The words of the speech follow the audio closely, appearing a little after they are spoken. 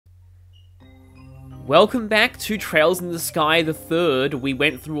Welcome back to Trails in the Sky the Third. We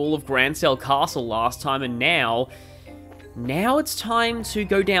went through all of Grancel Castle last time, and now it's time to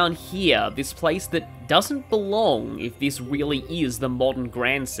go down here, this place that doesn't belong if this really is the modern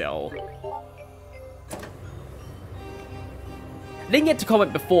Grancel. I didn't get to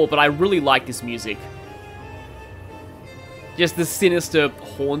comment before, but I really like this music. Just the sinister,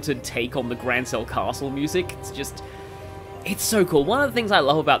 haunted take on the Grancel Castle music. It's so cool. One of the things I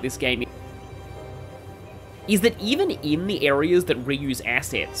love about this game is that even in the areas that reuse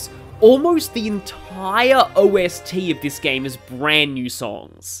assets, almost the entire OST of this game is brand new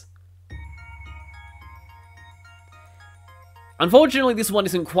songs. Unfortunately, this one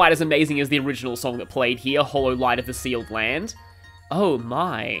isn't quite as amazing as the original song that played here, Hollow Light of the Sealed Land. Oh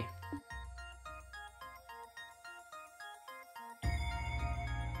my.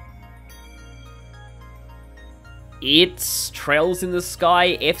 It's Trails in the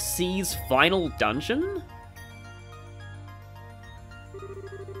Sky FC's final dungeon?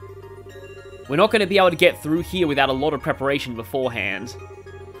 We're not going to be able to get through here without a lot of preparation beforehand.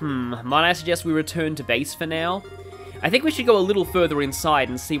 Might I suggest we return to base for now? I think we should go a little further inside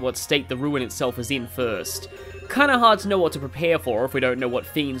and see what state the ruin itself is in first. Kinda hard to know what to prepare for if we don't know what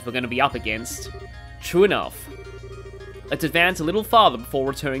fiends we're going to be up against. True enough. Let's advance a little farther before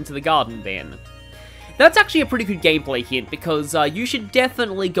returning to the garden then. That's actually a pretty good gameplay hint, because you should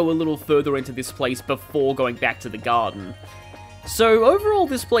definitely go a little further into this place before going back to the garden. So overall,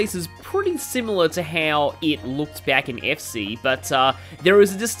 this place is pretty similar to how it looked back in FC, but there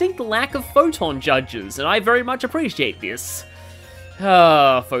is a distinct lack of photon judges, and I very much appreciate this.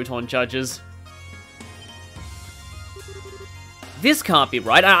 Photon judges. This can't be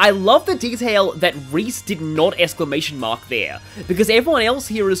right. I love the detail that Reese did not exclamation mark there, because everyone else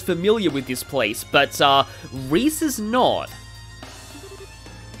here is familiar with this place, but Reese is not.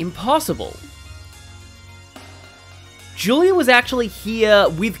 Impossible. Julia was actually here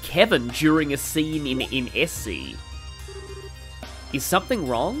with Kevin during a scene in SC. Is something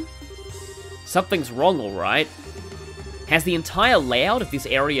wrong? Something's wrong, alright. Has the entire layout of this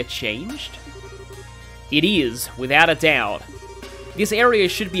area changed? It is, without a doubt. This area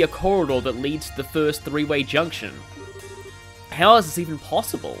should be a corridor that leads to the first three-way junction. How is this even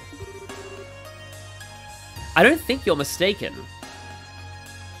possible? I don't think you're mistaken.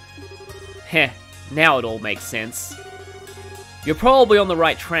 Heh, now it all makes sense. You're probably on the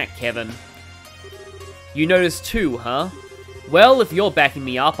right track, Kevin. You noticed too, huh? Well, if you're backing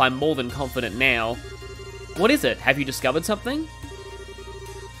me up, I'm more than confident now. What is it? Have you discovered something?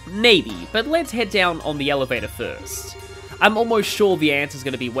 Maybe, but let's head down on the elevator first. I'm almost sure the answer's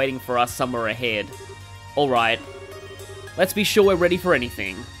going to be waiting for us somewhere ahead. Alright. Let's be sure we're ready for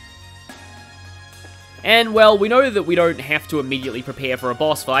anything. And, well, we know that we don't have to immediately prepare for a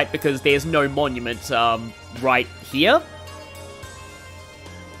boss fight because there's no monument, right here.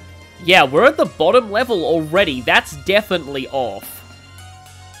 Yeah, we're at the bottom level already. That's definitely off.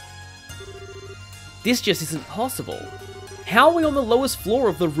 This just isn't possible. How are we on the lowest floor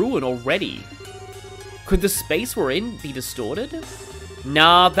of the ruin already? Could the space we're in be distorted?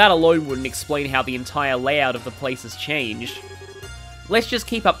 Nah, that alone wouldn't explain how the entire layout of the place has changed. Let's just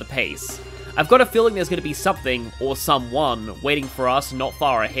keep up the pace. I've got a feeling there's going to be something, or someone, waiting for us not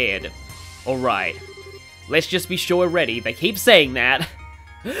far ahead. Alright. Let's just be sure we're ready. They keep saying that.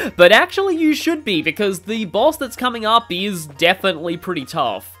 But actually you should be, because the boss that's coming up is definitely pretty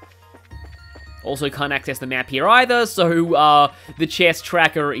tough. Also can't access the map here either, so, the chest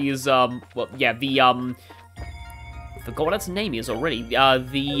tracker is, well, yeah, the, forgot what its name is already.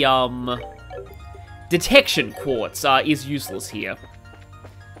 The detection quartz, is useless here.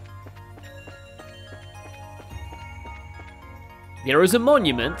 There is a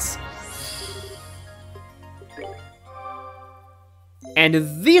monument. And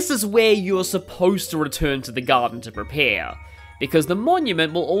this is where you're supposed to return to the garden to prepare. Because the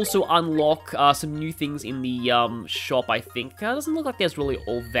monument will also unlock some new things in the shop, I think. It doesn't look like there's really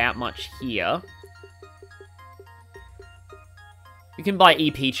all that much here. We can buy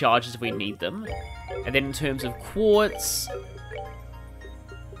EP charges if we need them. And then in terms of quartz...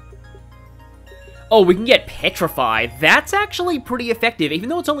 Oh, we can get Petrified. That's actually pretty effective, even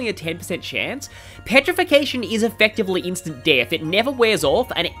though it's only a 10% chance. Petrification is effectively instant death. It never wears off,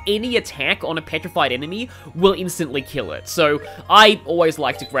 and any attack on a petrified enemy will instantly kill it. So, I always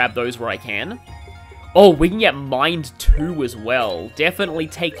like to grab those where I can. Oh, we can get Mind 2 as well. Definitely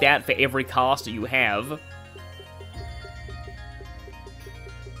take that for every caster you have.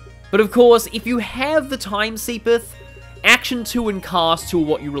 But of course, if you have the Time Seepeth, Action 2 and Cast 2 are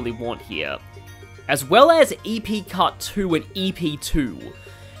what you really want here. As well as EP Cut 2 and EP 2.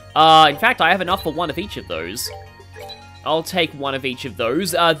 In fact, I have enough for one of each of those. I'll take one of each of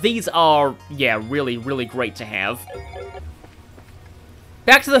those. These are, yeah, really, really great to have.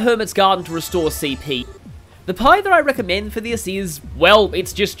 Back to the Hermit's Garden to restore CP. The party that I recommend for this is, well,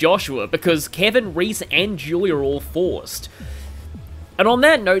 it's just Joshua, because Kevin, Reese, and Julia are all forced. And on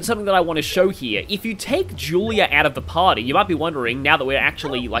that note, something that I want to show here, if you take Julia out of the party, you might be wondering, now that we're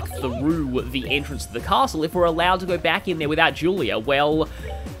actually, like, through the entrance to the castle, if we're allowed to go back in there without Julia. Well,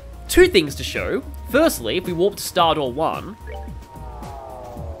 two things to show. Firstly, if we warp to Star Door 1,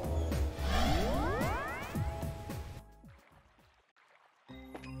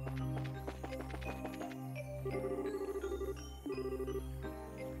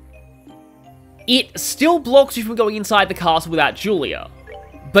 it still blocks you from going inside the castle without Julia.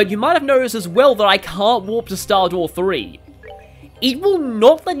 But you might have noticed as well that I can't warp to Star Door 3. It will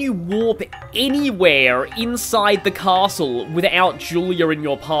not let you warp anywhere inside the castle without Julia in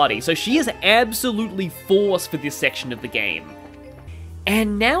your party, so she is absolutely forced for this section of the game.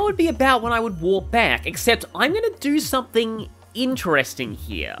 And now would be about when I would warp back, except I'm going to do something interesting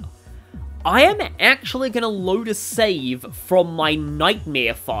here. I am actually going to load a save from my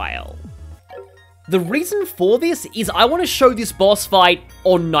Nightmare file. The reason for this is I want to show this boss fight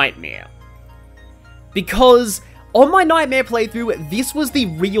on Nightmare. Because on my Nightmare playthrough, this was the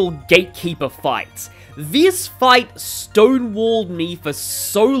real gatekeeper fight. This fight stonewalled me for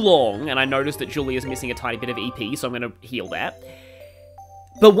so long, and I noticed that Julia's missing a tiny bit of EP, so I'm going to heal that.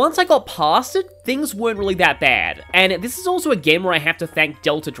 But once I got past it, things weren't really that bad. And this is also a game where I have to thank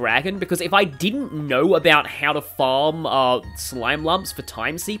Delta Dragon, because if I didn't know about how to farm slime lumps for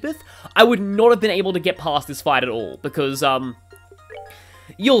Time Seepeth, I would not have been able to get past this fight at all, because,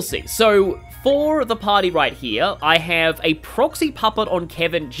 you'll see. So, for the party right here, I have a proxy puppet on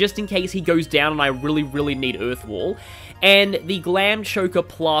Kevin just in case he goes down and I really, really need Earthwall, and the Glam Choker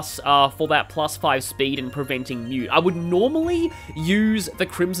Plus for that +5 speed and preventing mute. I would normally use the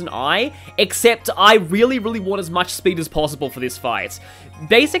Crimson Eye, except I really, really want as much speed as possible for this fight.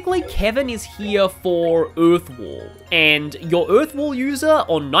 Basically, Kevin is here for Earthwall, and your Earthwall user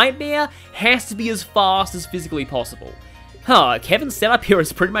on Nightmare has to be as fast as physically possible. Huh, Kevin's setup here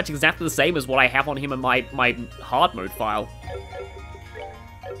is pretty much exactly the same as what I have on him in my hard mode file.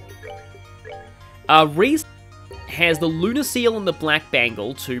 Reese has the Lunar Seal and the Black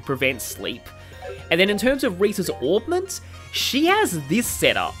Bangle to prevent sleep. And then in terms of Reese's Orbment, she has this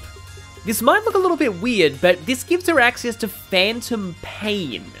setup. This might look a little bit weird, but this gives her access to Phantom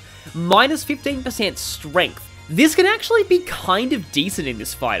Pain, minus 15% strength. This can actually be kind of decent in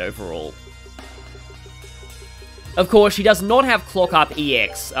this fight overall. Of course, she does not have Clock Up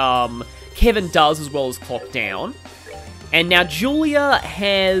EX. Kevin does, as well as Clock Down. And now Julia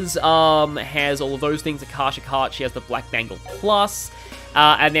has all of those things. Akashic Heart, she has the Black Bangle Plus.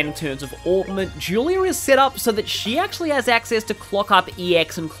 And then in terms of Orbment, Julia is set up so that she actually has access to Clock Up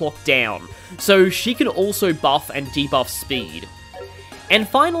EX and Clock Down. So she can also buff and debuff speed. And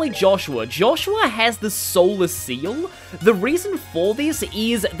finally, Joshua. Joshua has the Solar Seal. The reason for this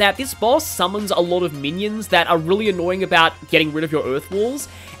is that this boss summons a lot of minions that are really annoying about getting rid of your Earth Walls,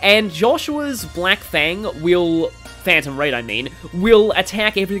 and Joshua's Black Fang Phantom Raid, I mean, will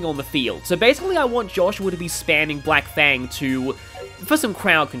attack everything on the field. So basically, I want Joshua to be spamming Black Fang for some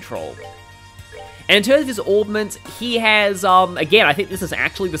crowd control. And in terms of his Orbment, he has, again, I think this is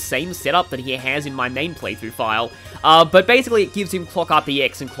actually the same setup that he has in my main playthrough file, but basically it gives him Clock Up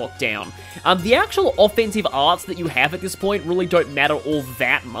EX and Clock Down. The actual offensive arts that you have at this point really don't matter all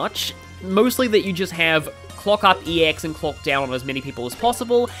that much, mostly that you just have Clock Up EX and Clock Down on as many people as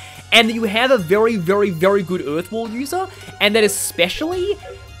possible, and that you have a very, very, very good Earthwall user, and that especially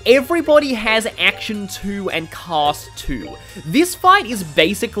everybody has Action 2 and Cast 2. This fight is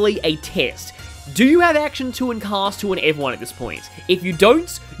basically a test. Do you have Action 2 and Cast 2 on everyone at this point? If you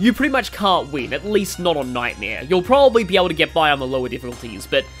don't, you pretty much can't win, at least not on Nightmare. You'll probably be able to get by on the lower difficulties,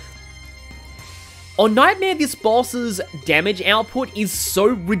 but on Nightmare, this boss's damage output is so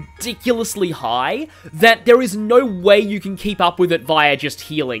ridiculously high that there is no way you can keep up with it via just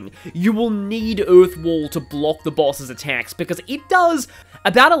healing. You will need Earthwall to block the boss's attacks, because it does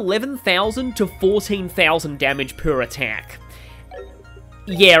about 11,000 to 14,000 damage per attack.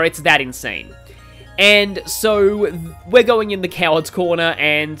 Yeah, it's that insane. And so, we're going in the Coward's Corner,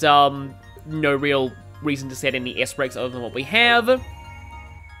 and no real reason to set any S-breaks other than what we have.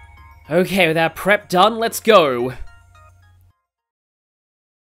 Okay, with our prep done, let's go.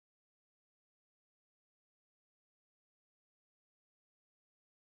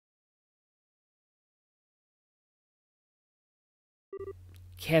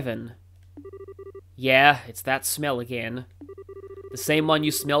 Kevin. Yeah, it's that smell again. The same one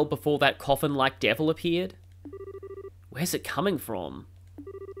you smelled before that coffin-like devil appeared? Where's it coming from?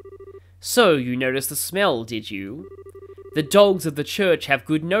 So, you noticed the smell, did you? The dogs of the church have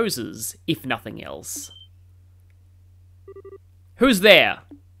good noses, if nothing else. Who's there?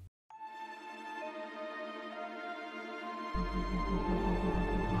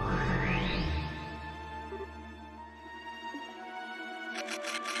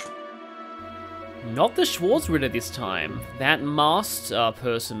 Not the Schwarzritter this time. That masked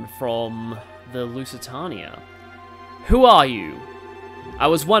person from the Lusitania. Who are you? I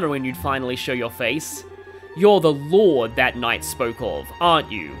was wondering when you'd finally show your face. You're the Lord that knight spoke of,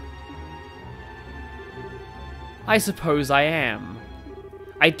 aren't you? I suppose I am.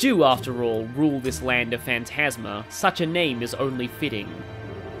 I do, after all, rule this land of Phantasma. Such a name is only fitting.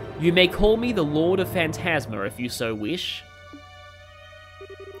 You may call me the Lord of Phantasma if you so wish.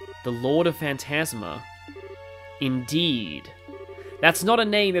 The Lord of Phantasma. Indeed. That's not a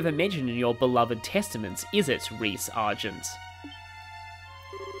name ever mentioned in your beloved testaments, is it, Rhys Argent?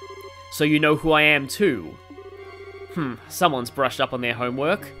 So you know who I am too? Someone's brushed up on their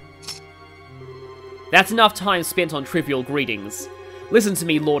homework. That's enough time spent on trivial greetings. Listen to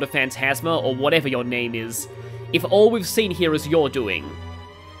me, Lord of Phantasma, or whatever your name is. If all we've seen here is your doing,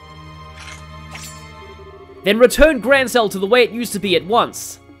 then return Grancel to the way it used to be at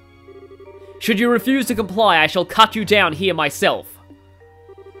once. Should you refuse to comply, I shall cut you down here myself.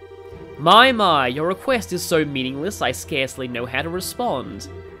 My, your request is so meaningless I scarcely know how to respond.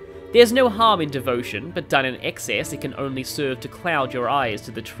 There's no harm in devotion, but done in excess it can only serve to cloud your eyes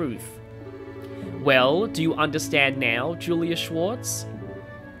to the truth. Well, do you understand now, Julia Schwartz?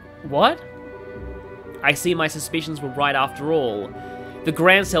 What? I see my suspicions were right after all. The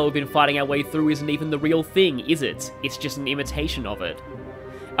Grancel we've been fighting our way through isn't even the real thing, is it? It's just an imitation of it.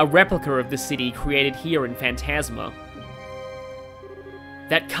 A replica of the city created here in Phantasma.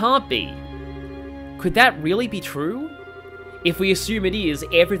 That can't be. Could that really be true? If we assume it is,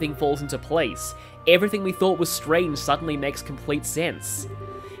 everything falls into place. Everything we thought was strange suddenly makes complete sense.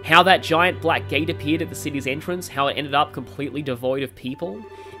 How that giant black gate appeared at the city's entrance, how it ended up completely devoid of people,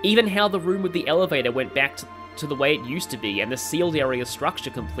 even how the room with the elevator went back to the way it used to be, and the sealed area structure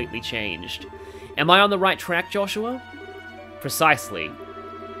completely changed. Am I on the right track, Joshua? Precisely.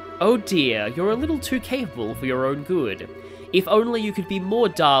 Oh dear, you're a little too capable for your own good. If only you could be more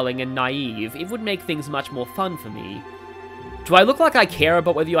darling and naive, it would make things much more fun for me. Do I look like I care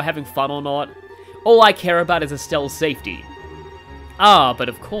about whether you're having fun or not? All I care about is Estelle's safety. Ah, but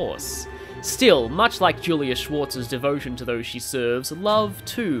of course. Still, much like Julia Schwartz's devotion to those she serves, love,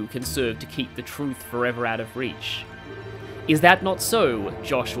 too, can serve to keep the truth forever out of reach. Is that not so,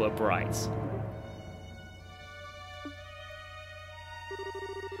 Joshua Bright?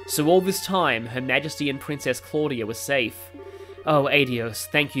 So all this time, Her Majesty and Princess Claudia were safe. Oh, Adios,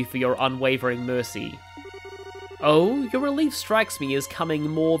 thank you for your unwavering mercy. Oh, your relief strikes me as coming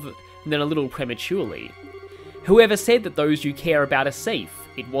more than a little prematurely. Whoever said that those you care about are safe?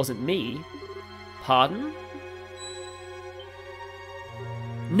 It wasn't me. Pardon?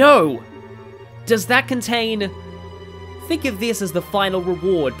 No! Does that contain... Think of this as the final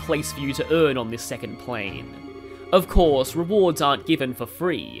reward place for you to earn on this second plane. Of course, rewards aren't given for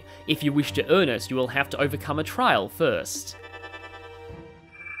free. If you wish to earn it, you will have to overcome a trial first.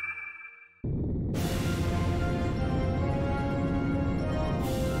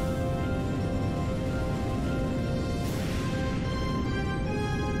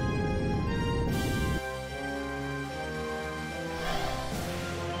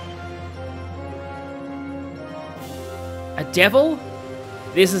 A devil?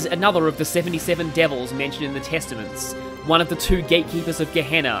 This is another of the 77 devils mentioned in the Testaments, one of the 2 gatekeepers of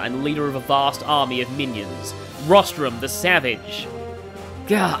Gehenna and leader of a vast army of minions, Rostrum the Savage.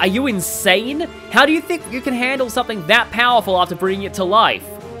 Gah, are you insane? How do you think you can handle something that powerful after bringing it to life?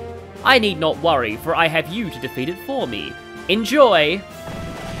 I need not worry, for I have you to defeat it for me. Enjoy!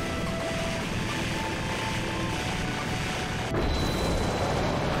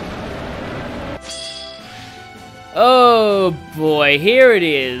 Oh boy, here it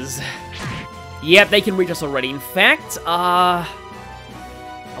is. Yep, they can reach us already. In fact, I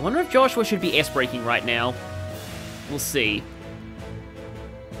wonder if Joshua should be S-braking right now. We'll see.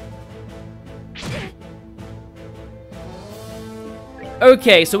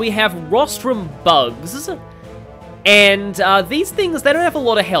 Okay, so we have Rostrum bugs. And these things, they don't have a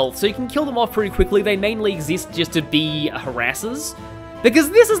lot of health, so you can kill them off pretty quickly. They mainly exist just to be harassers. Because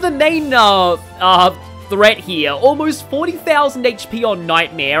this is the main threat here. Almost 40,000 HP on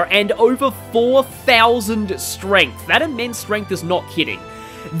Nightmare and over 4,000 strength. That immense strength is not kidding.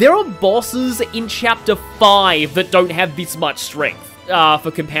 There are bosses in Chapter 5 that don't have this much strength,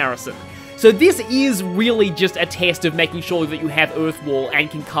 for comparison. So this is really just a test of making sure that you have Earth Wall and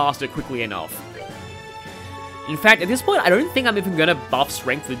can cast it quickly enough. In fact, at this point, I don't think I'm even going to buff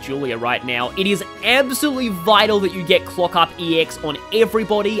Strength with Julia right now. It is absolutely vital that you get Clock Up EX on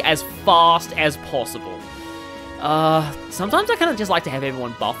everybody as fast as possible. Sometimes I kind of just like to have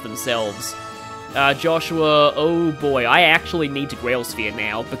everyone buff themselves. Joshua, oh boy, I actually need to Grail Sphere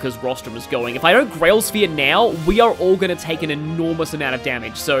now because Rostrum is going. If I don't Grail Sphere now, we are all going to take an enormous amount of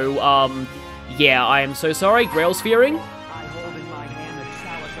damage. So, yeah, I am so sorry. Grail Spheering. I hold in my hand a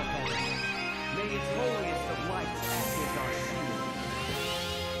chalice of heaven. May its holiest of lights act as our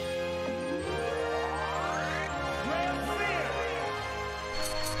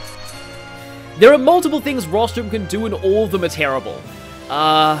shield. There are multiple things Rostrum can do and all of them are terrible.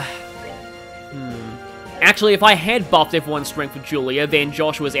 Actually, if I had buffed everyone's strength with Julia, then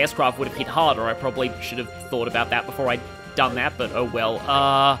Joshua's S-Craft would have hit harder. I probably should have thought about that before I'd done that, but oh well.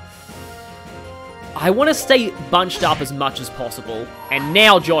 I want to stay bunched up as much as possible. And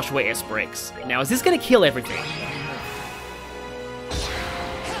now Joshua S-Bricks. Now, is this going to kill everything?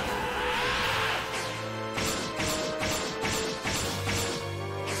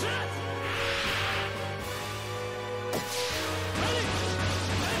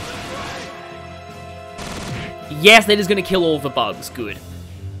 Yes, that is going to kill all the bugs. Good.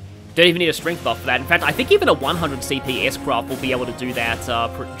 Don't even need a strength buff for that. In fact, I think even a 100 CP S-Craft will be able to do that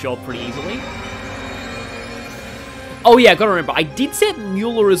job pretty easily. Oh yeah, gotta remember, I did set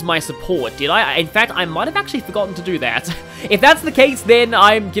Mueller as my support, did I? In fact, I might have actually forgotten to do that. If that's the case, then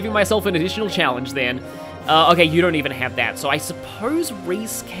I'm giving myself an additional challenge then. Okay, you don't even have that, so I suppose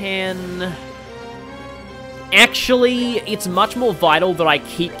Reese can... Actually, it's much more vital that I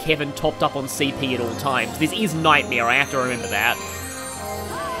keep Kevin topped up on CP at all times. This is Nightmare, I have to remember that.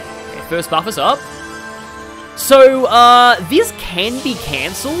 Okay, first buff is up. So, this can be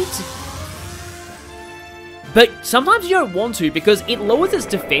cancelled. But sometimes you don't want to, because it lowers its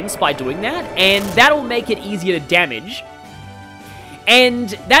defense by doing that, and that'll make it easier to damage. And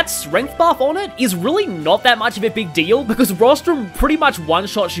that strength buff on it is really not that much of a big deal, because Rostrum pretty much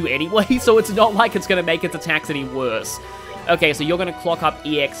one-shots you anyway, so it's not like it's going to make its attacks any worse. Okay, so you're going to clock up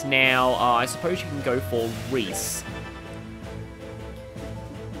EX now. I suppose you can go for Reese.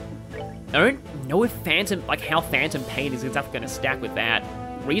 I don't know if Phantom, like how Phantom Pain is exactly going to stack with that.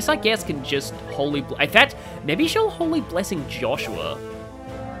 Reese, I guess, can just Holy... In fact, maybe she'll Holy Blessing Joshua.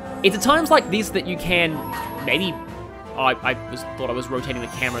 It's at times like this that you can maybe... Oh, I thought I was rotating the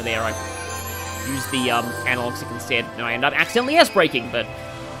camera there. I used the analog stick instead, and I ended up accidentally S-braking, but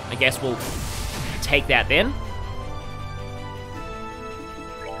I guess we'll take that then.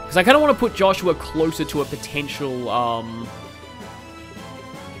 Because I kind of want to put Joshua closer to a potential,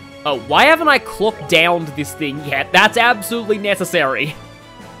 Oh, why haven't I clocked down this thing yet? That's absolutely necessary.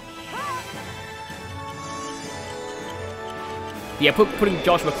 Yeah, putting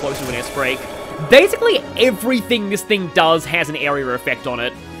Joshua closer to an S-break. Basically, everything this thing does has an area effect on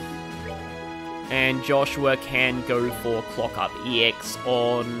it. And Joshua can go for Clock Up EX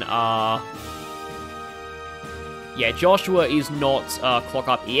on, Yeah, Joshua is not Clock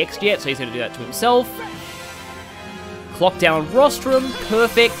Up EX yet, so he's going to do that to himself. Clock down Rostrum,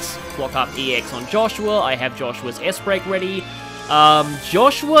 perfect. Clock Up EX on Joshua. I have Joshua's S-break ready.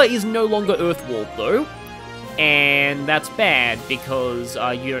 Joshua is no longer Earthwalled, though. And that's bad, because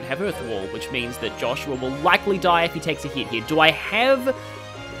you don't have Earth Wall, which means that Joshua will likely die if he takes a hit here. Do I have...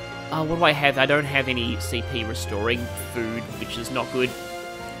 what do I have? I don't have any CP restoring food, which is not good.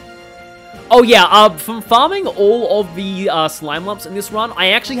 Oh yeah, from farming all of the slime lumps in this run,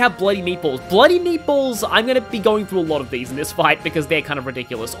 I actually have Bloody Meatballs. Bloody Meatballs, I'm going to be going through a lot of these in this fight because they're kind of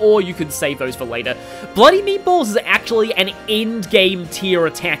ridiculous, or you could save those for later. Bloody Meatballs is actually an end-game tier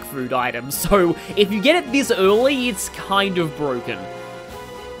attack food item, so if you get it this early, it's kind of broken.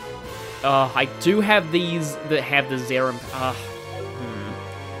 I do have these that have the Zerum...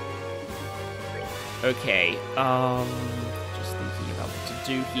 Okay, just thinking about what to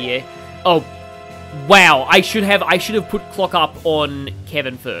do here. Oh, wow, I should have put Clock Up on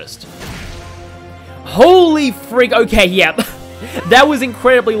Kevin first. Holy frig, okay, yep. That was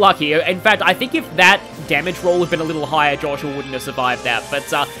incredibly lucky. In fact, I think if that damage roll had been a little higher, Joshua wouldn't have survived that.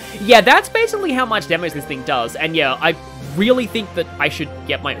 But, yeah, that's basically how much damage this thing does. And, yeah, I really think that I should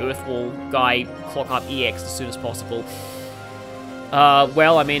get my Earthwall guy Clock Up EX as soon as possible.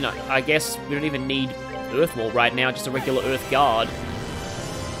 Well, I mean, I guess we don't even need Earthwall right now, just a regular Earth Guard.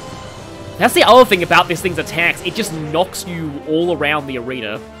 That's the other thing about this thing's attacks, it just knocks you all around the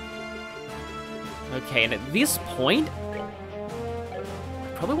arena. Okay, and at this point,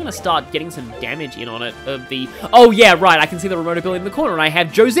 I probably want to start getting some damage in on it of the... Oh, yeah, right, I can see the remote ability in the corner, and I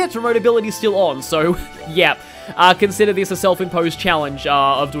have Josette's remote ability still on, so, yeah. Consider this a self-imposed challenge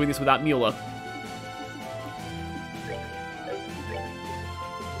of doing this without Mueller.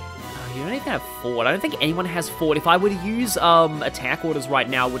 You don't even have forward. I don't think anyone has forward. If I were to use attack orders right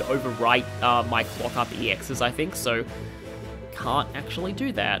now, it would overwrite my clock up EXs, I think, so can't actually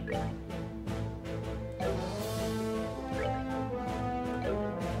do that.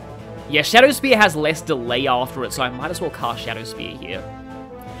 Yeah, Shadow Spear has less delay after it, so I might as well cast Shadow Spear here.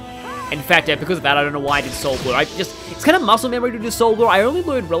 In fact, because of that, I don't know why I did Soul Blur. It's kind of muscle memory to do Soul Blur. I only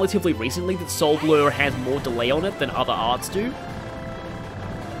learned relatively recently that Soul Blur has more delay on it than other arts do.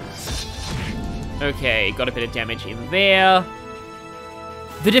 Okay, got a bit of damage in there.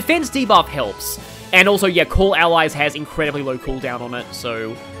 The defense debuff helps. And also, yeah, Call Allies has incredibly low cooldown on it,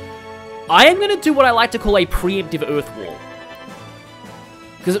 so... I am going to do what I like to call a preemptive Earth Wall.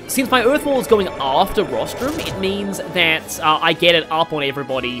 Because since my Earth Wall is going after Rostrum, it means that I get it up on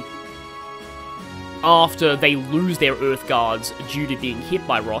everybody after they lose their Earth Guards due to being hit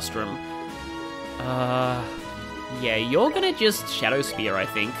by Rostrum. Yeah, you're gonna just Shadow Spear, I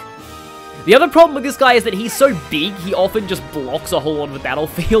think. The other problem with this guy is that he's so big, he often just blocks a whole lot of the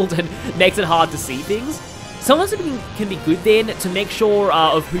battlefield and makes it hard to see things. Sometimes it can be good then to make sure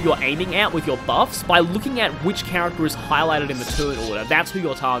of who you're aiming at with your buffs by looking at which character is highlighted in the turn order. That's who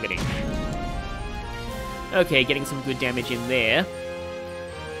you're targeting. Okay, getting some good damage in there.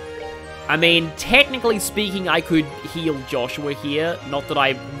 I mean, technically speaking, I could heal Joshua here. Not that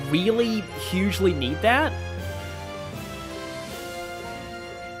I really hugely need that.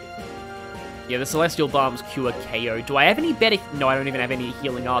 Yeah, the Celestial Bombs cure KO. Do I have any better... No, I don't even have any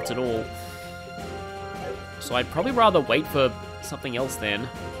healing arts at all. So I'd probably rather wait for something else then.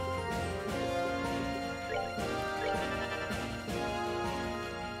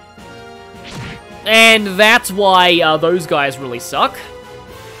 And that's why those guys really suck.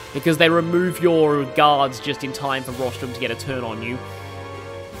 Because they remove your guards just in time for Rostrum to get a turn on you.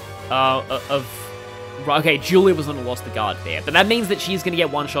 Okay, Julia was the one who lost the guard there. But that means that she's going to get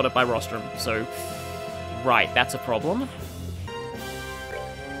one-shotted by Rostrum. So, right, that's a problem.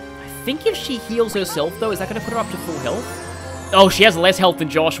 I think if she heals herself, though, is that going to put her up to full health? Oh, she has less health than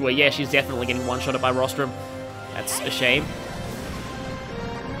Joshua. Yeah, she's definitely getting one-shotted by Rostrum. That's a shame.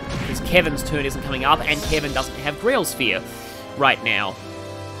 Because Kevin's turn isn't coming up, and Kevin doesn't have Grail Sphere right now.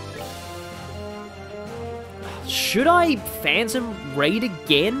 Should I Phantom Raid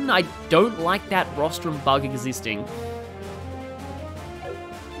again? I don't like that Rostrum bug existing.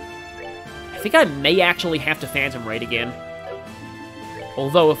 I think I may actually have to Phantom Raid again.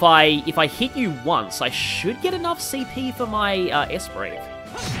 Although, if I hit you once, I should get enough CP for my S-Break.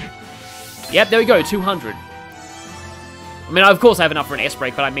 Yep, there we go, 200. I mean, of course I have enough for an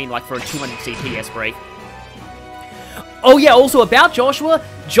S-Break, but I mean, like, for a 200 CP S-Break. Oh yeah, also about Joshua,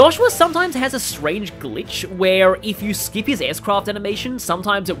 Joshua sometimes has a strange glitch where if you skip his S-Craft animation,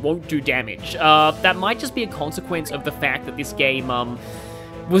 sometimes it won't do damage. That might just be a consequence of the fact that this game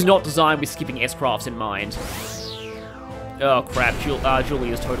was not designed with skipping S-Crafts in mind. Oh crap, Julie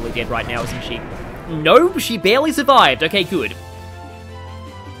is totally dead right now, isn't she? No, she barely survived. Okay, good.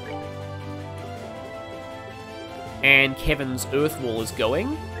 And Kevin's Earth Wall is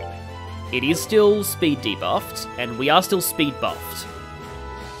going. It is still speed debuffed, and we are still speed buffed.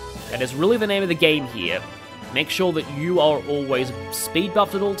 That is really the name of the game here. Make sure that you are always speed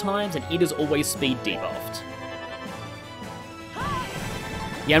buffed at all times, and it is always speed debuffed.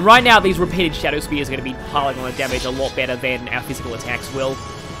 Yeah, and right now, these repeated Shadow Spears are going to be piling on the damage a lot better than our physical attacks will.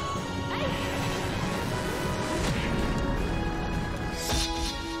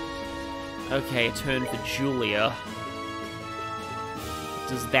 Okay, turn for Julia. What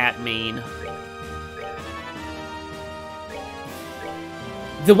does that mean?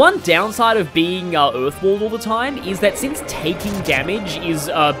 The one downside of being Earthwalled all the time is that since taking damage is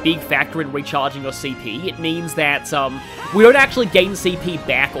a big factor in recharging your CP, it means that we don't actually gain CP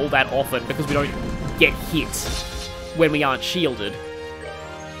back all that often because we don't get hit when we aren't shielded.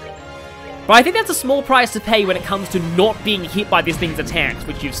 But I think that's a small price to pay when it comes to not being hit by this thing's attacks,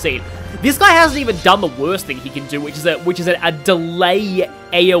 which you've seen. This guy hasn't even done the worst thing he can do, which is a delay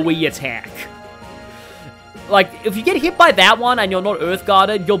AoE attack. Like, if you get hit by that one and you're not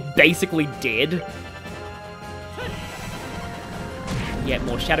Earthguarded, you're basically dead. Get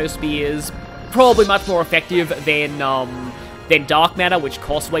more Shadow Spears. Probably much more effective than Dark Matter, which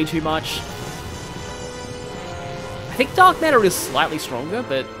costs way too much. I think Dark Matter is slightly stronger,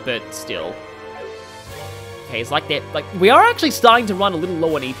 but still. Okay, it's like that. Like, we are actually starting to run a little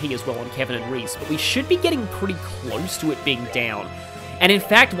low on EP as well on Kevin and Reese, but we should be getting pretty close to it being down. And in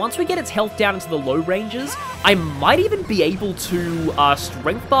fact, once we get its health down into the low ranges, I might even be able to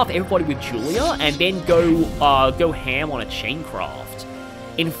strength buff everybody with Julia and then go ham on a Chaincraft.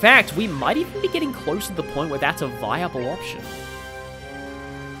 In fact, we might even be getting close to the point where that's a viable option.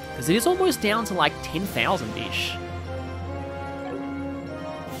 Because it is almost down to like 10,000-ish.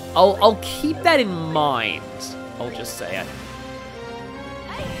 I'll keep that in mind, I'll just say it.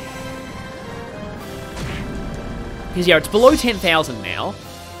 Because, yeah, it's below 10,000 now.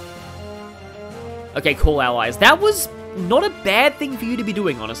 Okay, cool, allies. That was not a bad thing for you to be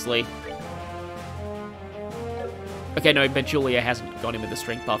doing, honestly. Okay, no, but Julia hasn't got him with the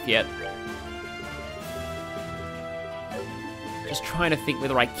strength buff yet. Just trying to think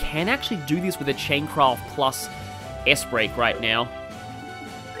whether I can actually do this with a Chaincraft plus S-Break right now.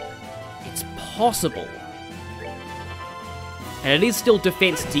 It's possible. And it is still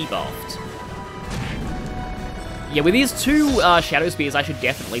defense debuffed. Yeah, with these two Shadow Spears, I should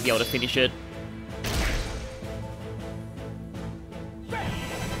definitely be able to finish it.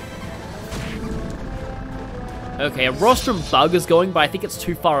 Okay, a Rostrum Bug is going, but I think it's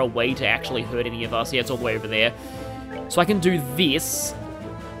too far away to actually hurt any of us. Yeah, it's all the way over there. So I can do this.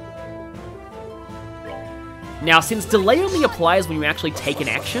 Now, since delay only applies when you actually take an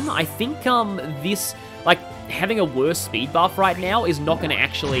action, I think this, like, having a worse speed buff right now is not going to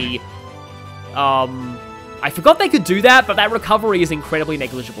actually... I forgot they could do that, but that recovery is incredibly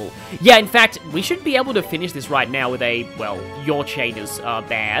negligible. Yeah, in fact, we should be able to finish this right now with a, well, your chain is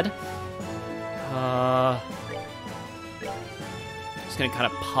bad. Just gonna kind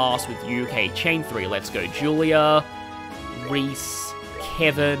of pass with you. Okay, chain 3, let's go. Julia, Reese,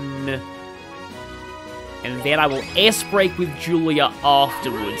 Kevin, and then I will S-break with Julia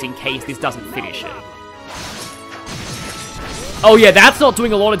afterwards in case this doesn't finish it. Oh yeah, that's not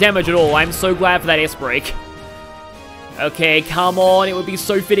doing a lot of damage at all. I'm so glad for that S-break. Okay, come on. It would be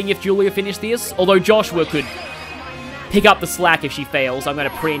so fitting if Julia finished this. Although Joshua could pick up the slack if she fails. I'm going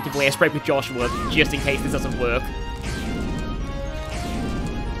to preemptively S-break with Joshua just in case this doesn't work.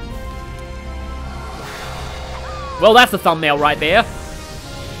 Well, that's the thumbnail right there.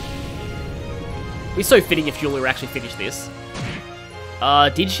 It'd be so fitting if Julia actually finished this.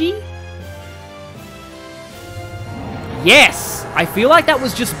 Did she? Yes! I feel like that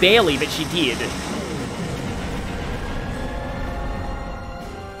was just barely, but she did.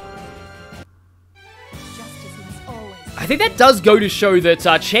 I think that does go to show that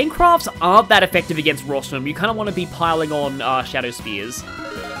Chaincrafts aren't that effective against Rostrum. You kind of want to be piling on Shadow Spears.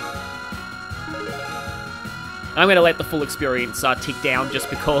 I'm going to let the full experience tick down just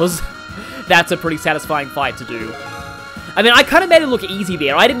because that's a pretty satisfying fight to do. I mean, I kind of made it look easy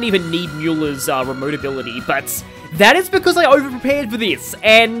there. I didn't even need Mueller's remote ability, but that is because I over-prepared for this.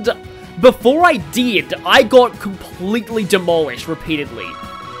 And before I did, I got completely demolished repeatedly.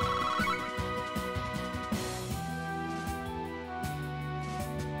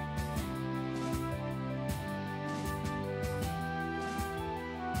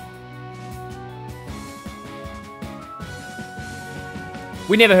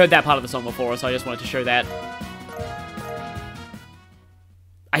 We never heard that part of the song before, so I just wanted to show that.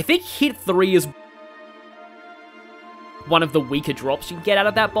 I think hit 3 is one of the weaker drops you can get out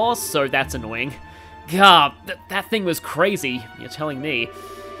of that boss, so that's annoying. God, that thing was crazy, you're telling me.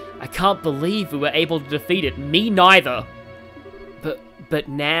 I can't believe we were able to defeat it. Me neither. But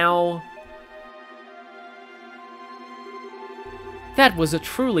now... That was a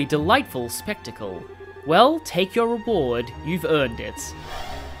truly delightful spectacle. Well, take your reward. You've earned it.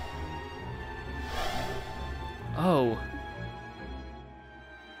 Oh.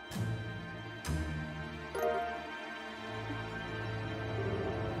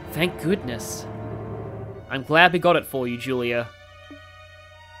 Thank goodness. I'm glad we got it for you, Julia.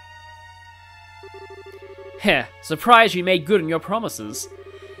 Heh, surprised you made good on your promises.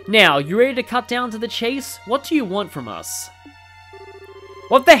 Now, you ready to cut down to the chase? What do you want from us?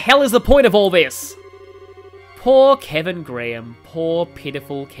 What the hell is the point of all this? Poor Kevin Graham, poor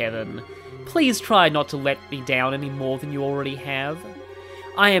pitiful Kevin. Please try not to let me down any more than you already have.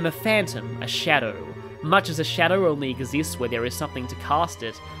 I am a phantom, a shadow. Much as a shadow only exists where there is something to cast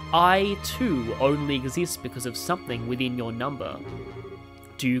it, I, too, only exist because of something within your number.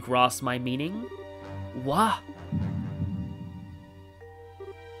 Do you grasp my meaning? What?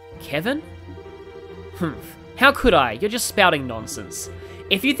 Kevin? Humph. How could I? You're just spouting nonsense.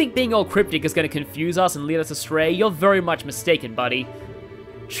 If you think being all cryptic is going to confuse us and lead us astray, you're very much mistaken, buddy.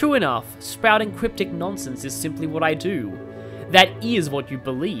 True enough, spouting cryptic nonsense is simply what I do. That is what you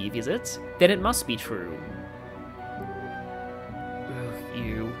believe, is it? Then it must be true. Ugh,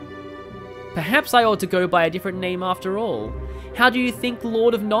 you. Perhaps I ought to go by a different name after all. How do you think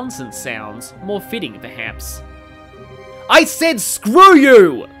Lord of Nonsense sounds? More fitting, perhaps. I said screw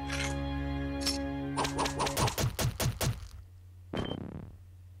you!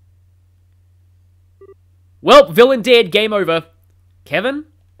 Well, villain dead, game over. Kevin?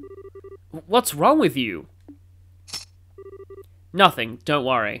 What's wrong with you? Nothing, don't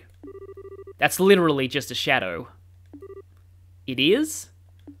worry. That's literally just a shadow. It is?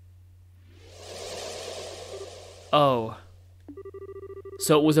 Oh.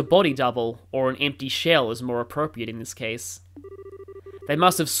 So it was a body double, or an empty shell is more appropriate in this case. They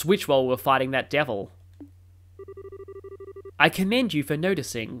must have switched while we were fighting that devil. I commend you for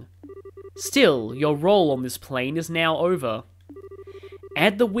noticing. Still, your role on this plane is now over.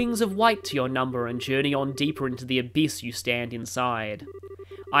 Add the wings of white to your number and journey on deeper into the abyss you stand inside.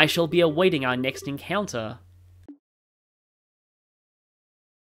 I shall be awaiting our next encounter.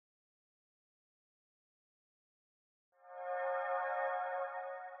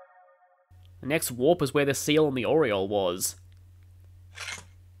 The next warp is where the seal and the Oriole was.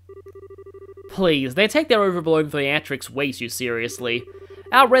 Please, they take their overblown theatrics way too seriously.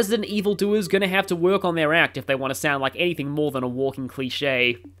 Our resident evildoers gonna have to work on their act if they want to sound like anything more than a walking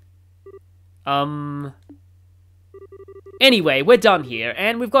cliche. Anyway, we're done here,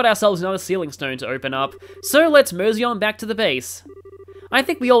 and we've got ourselves another sealing stone to open up, so let's mosey on back to the base. I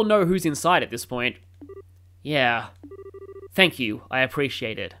think we all know who's inside at this point. Yeah. Thank you, I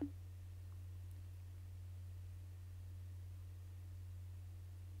appreciate it.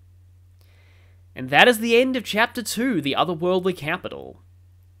 And that is the end of Chapter 2, The Otherworldly Capital.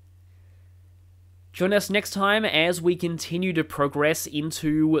 Join us next time as we continue to progress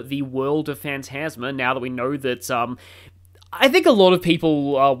into the world of Phantasma, now that we know that, I think a lot of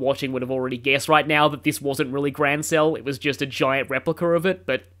people watching would have already guessed right now that this wasn't really Grand Cell, it was just a giant replica of it,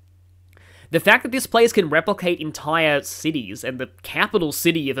 but the fact that this place can replicate entire cities, and the capital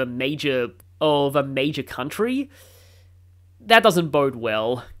city of a major country, that doesn't bode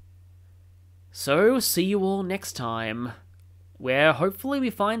well. So, see you all next time, where hopefully we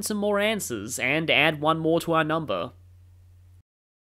find some more answers and add one more to our number.